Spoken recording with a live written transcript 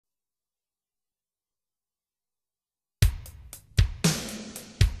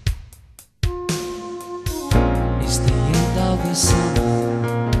the summer,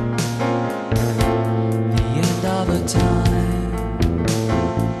 the end of a time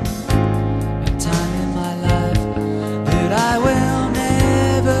in my life that I will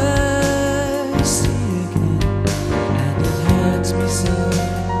never see again, and it hurts me so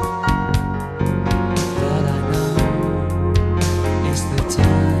that I know it's the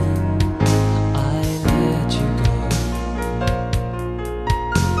time I let you go.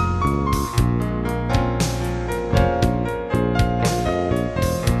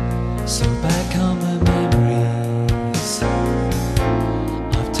 So back come the memories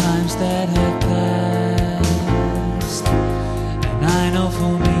of times that had passed, and I know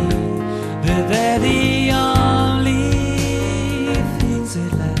for me that they're the only things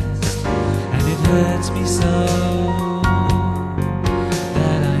that last, and it hurts me so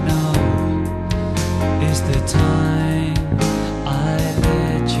that I know it's the time I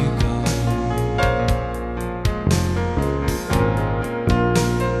let you go.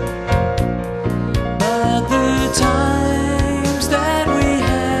 But the times that we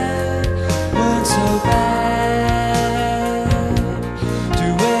had weren't so bad. To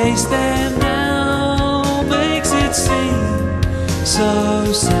waste them now makes it seem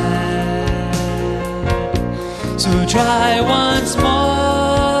so sad. So try once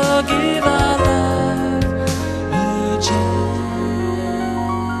more, give our love a chance,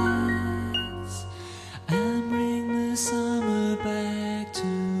 and bring the summer back to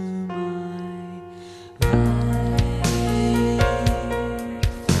my life.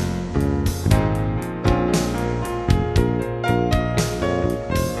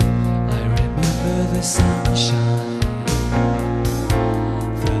 I remember the sunshine,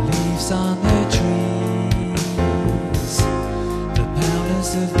 the leaves on the trees, the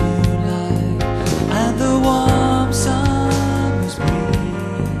powders of moonlight, and the warm summer's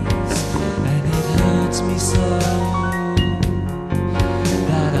breeze, and it hurts me so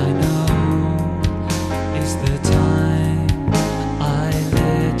that I know it's the time I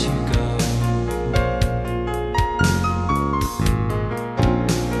let you go.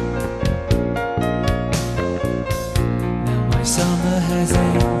 Now my summer has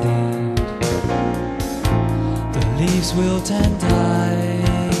ended, the leaves wilt and die,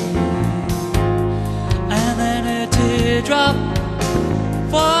 and then a teardrop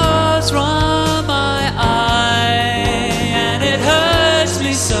falls from my eye, and it hurts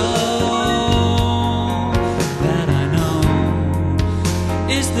me so that I know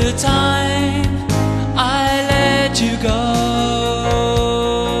it's the time I let you go.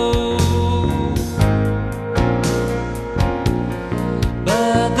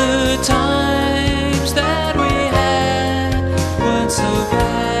 But the times that we had weren't so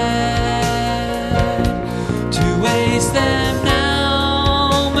bad. To waste them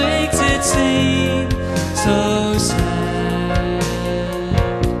now makes it seem so sad.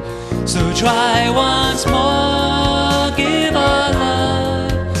 So try once more, give our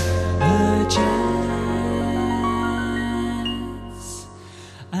love a chance,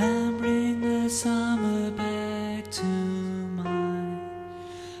 and bring the summer back to my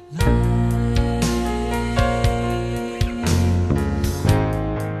life.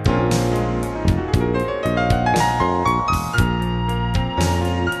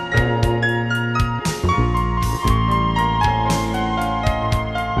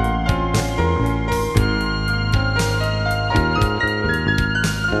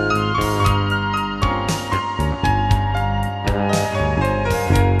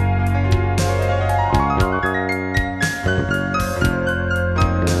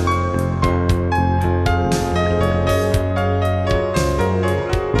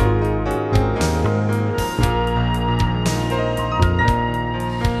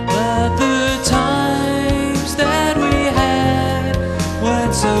 But the times that we had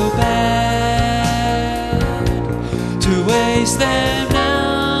weren't so bad. To waste them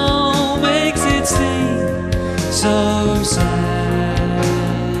now makes it seem so sad.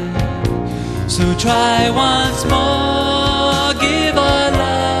 So try once more.